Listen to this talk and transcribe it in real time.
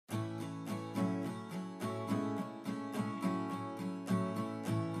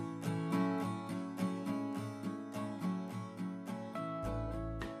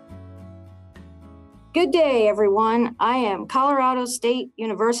Good day, everyone. I am Colorado State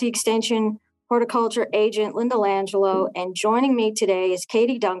University Extension Horticulture Agent Linda Langelo, and joining me today is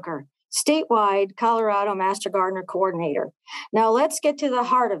Katie Dunker, statewide Colorado Master Gardener Coordinator. Now let's get to the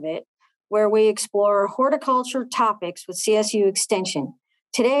heart of it, where we explore horticulture topics with CSU Extension.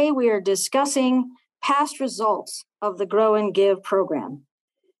 Today we are discussing past results of the Grow and Give program.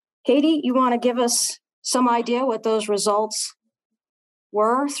 Katie, you want to give us some idea what those results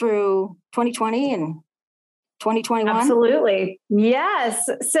were through 2020 and 2021? Absolutely. Yes.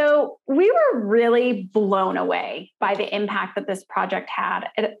 So we were really blown away by the impact that this project had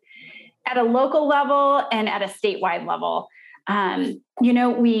at a local level and at a statewide level.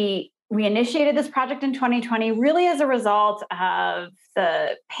 We initiated this project in 2020 really as a result of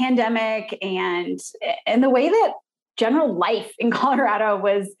the pandemic and the way that general life in Colorado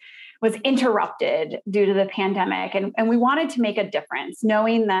was interrupted due to the pandemic. And we wanted to make a difference,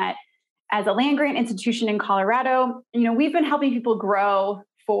 knowing that as a land grant institution in Colorado, we've been helping people grow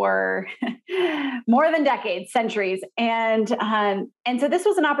for more than decades, centuries. And so this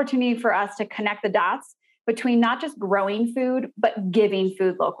was an opportunity for us to connect the dots between not just growing food, but giving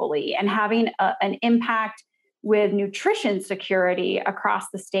food locally and having an impact with nutrition security across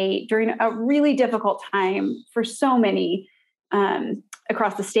the state during a really difficult time for so many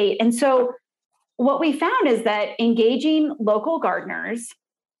across the state. And so what we found is that engaging local gardeners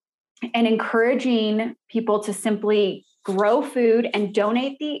and encouraging people to simply grow food and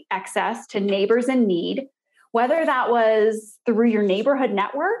donate the excess to neighbors in need, whether that was through your neighborhood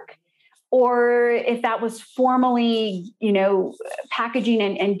network or if that was formally, packaging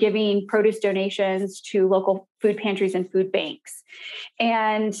and giving produce donations to local food pantries and food banks.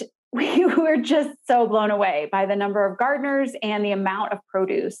 And we were just so blown away by the number of gardeners and the amount of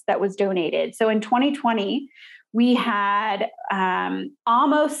produce that was donated. So in 2020, we had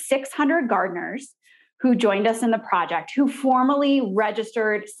almost 600 gardeners who joined us in the project, who formally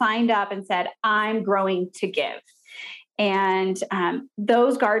registered, signed up, and said, I'm growing to give. And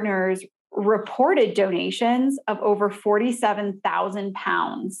those gardeners reported donations of over 47,000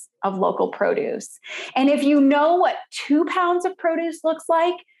 pounds of local produce. And if you know what 2 pounds of produce looks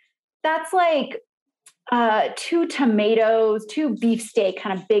like, that's like 2 tomatoes, 2 beefsteak,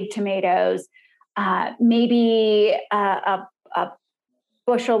 kind of big tomatoes, maybe a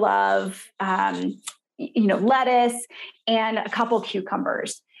bushel of, lettuce and a couple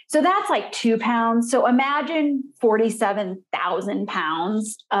cucumbers. So that's like 2 pounds. So imagine 47,000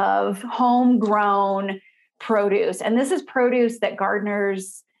 pounds of homegrown produce. And this is produce that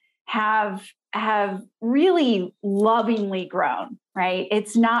gardeners have really lovingly grown, right?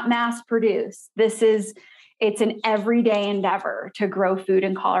 It's not mass produced. It's an everyday endeavor to grow food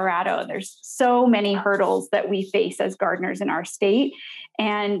in Colorado. There's so many hurdles that we face as gardeners in our state.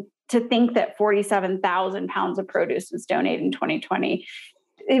 And to think that 47,000 pounds of produce was donated in 2020,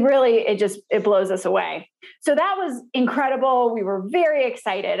 it blows us away. So that was incredible. We were very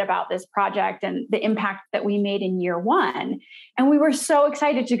excited about this project and the impact that we made in year 1. And we were so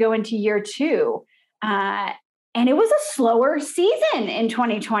excited to go into year 2. And it was a slower season in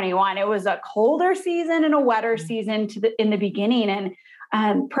 2021. It was a colder season and a wetter season in the beginning.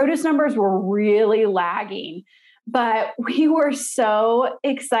 And produce numbers were really lagging. But we were so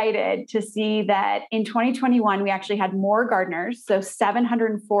excited to see that in 2021, we actually had more gardeners, so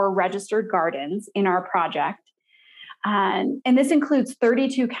 704 registered gardens in our project. And this includes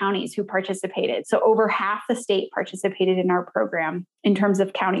 32 counties who participated. So over half the state participated in our program in terms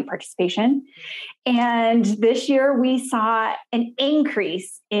of county participation. And this year we saw an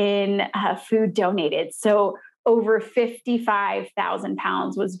increase in food donated. So over 55,000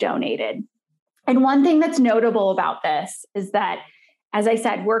 pounds was donated. And one thing that's notable about this is that, as I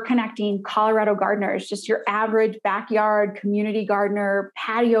said, we're connecting Colorado gardeners, just your average backyard community gardener,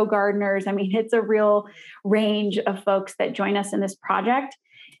 patio gardeners. I mean, it's a real range of folks that join us in this project.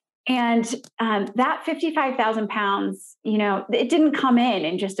 And that 55,000 pounds, it didn't come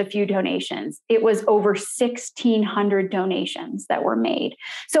in just a few donations. It was over 1,600 donations that were made.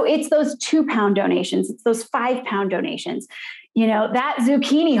 So it's those 2 pound donations. It's those 5 pound donations. That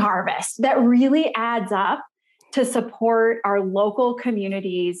zucchini harvest that really adds up to support our local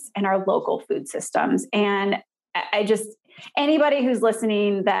communities and our local food systems. And anybody who's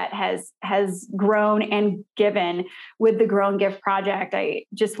listening that has grown and given with the Grow and Give project, I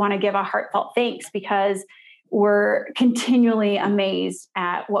just want to give a heartfelt thanks, because we're continually amazed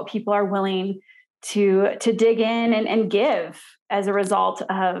at what people are willing to dig in and give as a result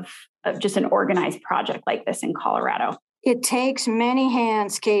of just an organized project like this in Colorado. It takes many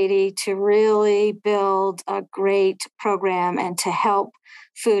hands, Katie, to really build a great program and to help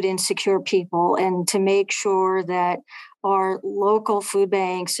food insecure people and to make sure that our local food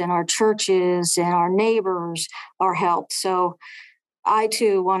banks and our churches and our neighbors are helped. So I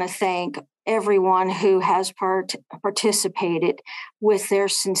too want to thank everyone who has participated with their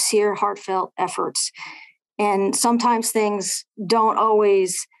sincere, heartfelt efforts. And sometimes things don't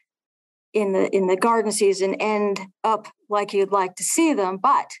always in the garden season end up like you'd like to see them.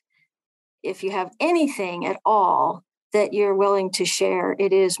 But if you have anything at all that you're willing to share,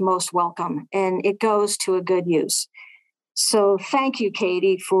 it is most welcome and it goes to a good use. So thank you,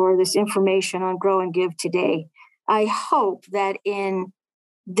 Katie, for this information on Grow and Give today. I hope that in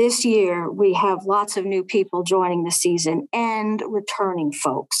this year we have lots of new people joining the season and returning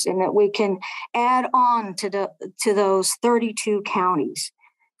folks, and that we can add on to those 32 counties,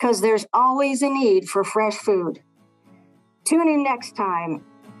 because there's always a need for fresh food. Tune in next time